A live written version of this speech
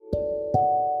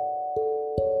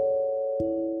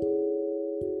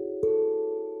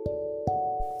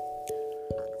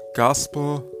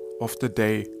Gospel of the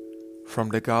day from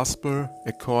the Gospel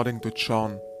according to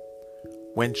John.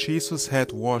 When Jesus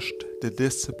had washed the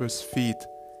disciples' feet,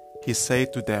 he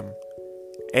said to them,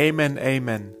 Amen,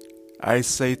 amen, I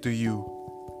say to you,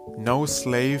 no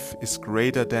slave is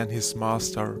greater than his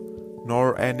master,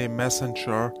 nor any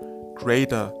messenger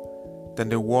greater than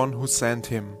the one who sent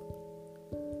him.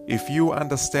 If you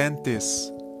understand this,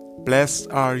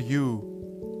 blessed are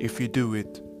you if you do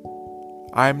it.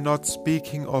 I am not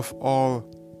speaking of all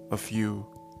of you.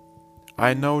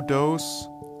 I know those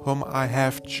whom I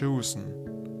have chosen.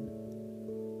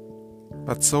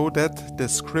 But so that the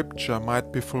scripture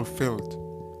might be fulfilled,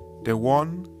 the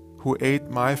one who ate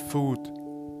my food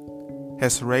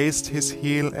has raised his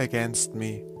heel against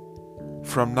me.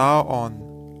 From now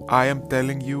on, I am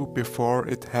telling you before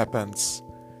it happens,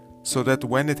 so that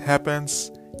when it happens,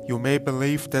 you may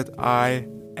believe that I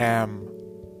am.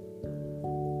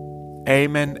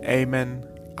 Amen, amen,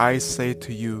 I say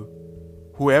to you,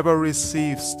 whoever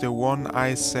receives the one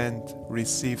I sent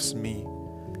receives me,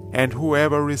 and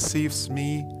whoever receives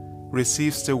me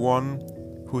receives the one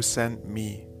who sent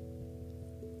me.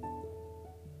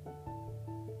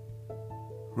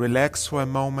 Relax for a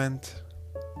moment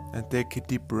and take a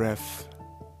deep breath.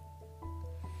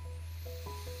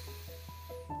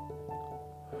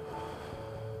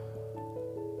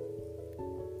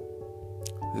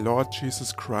 Lord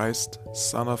Jesus Christ,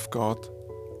 Son of God,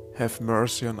 have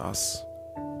mercy on us.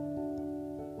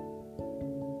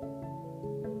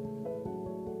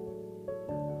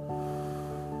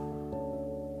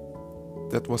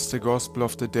 That was the Gospel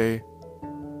of the day.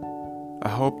 I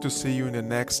hope to see you in the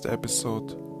next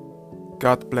episode.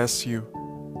 God bless you.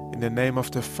 In the name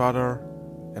of the Father,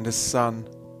 and the Son,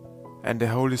 and the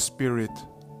Holy Spirit.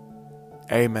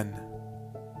 Amen.